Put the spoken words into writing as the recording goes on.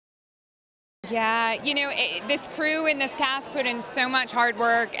Yeah, this crew and this cast put in so much hard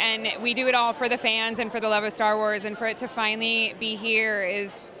work, and we do it all for the fans and for the love of Star Wars, and for it to finally be here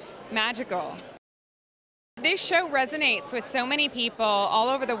is magical. This show resonates with so many people all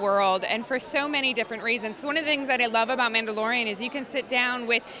over the world and for so many different reasons. One of the things that I love about Mandalorian is you can sit down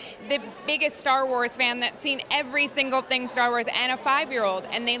with the biggest Star Wars fan that's seen every single thing Star Wars and a 5-year-old,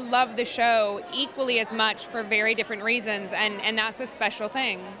 and they love the show equally as much for very different reasons, and that's a special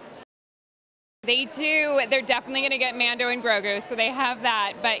thing. They do. They're definitely going to get Mando and Grogu, so they have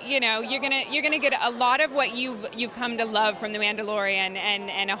that. But you're gonna get a lot of what you've come to love from the Mandalorian,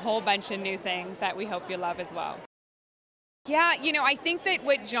 and a whole bunch of new things that we hope you love as well. Yeah, I think that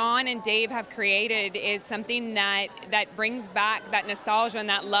what Jon and Dave have created is something that brings back that nostalgia and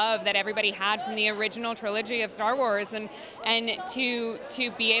that love that everybody had from the original trilogy of Star Wars, and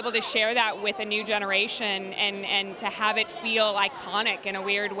to be able to share that with a new generation, and to have it feel iconic in a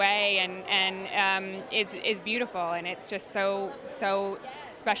weird way, and is beautiful, and it's just so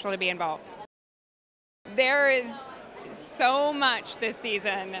special to be involved. There is so much this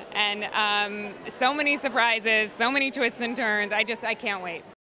season, and so many surprises, so many twists and turns. I can't wait.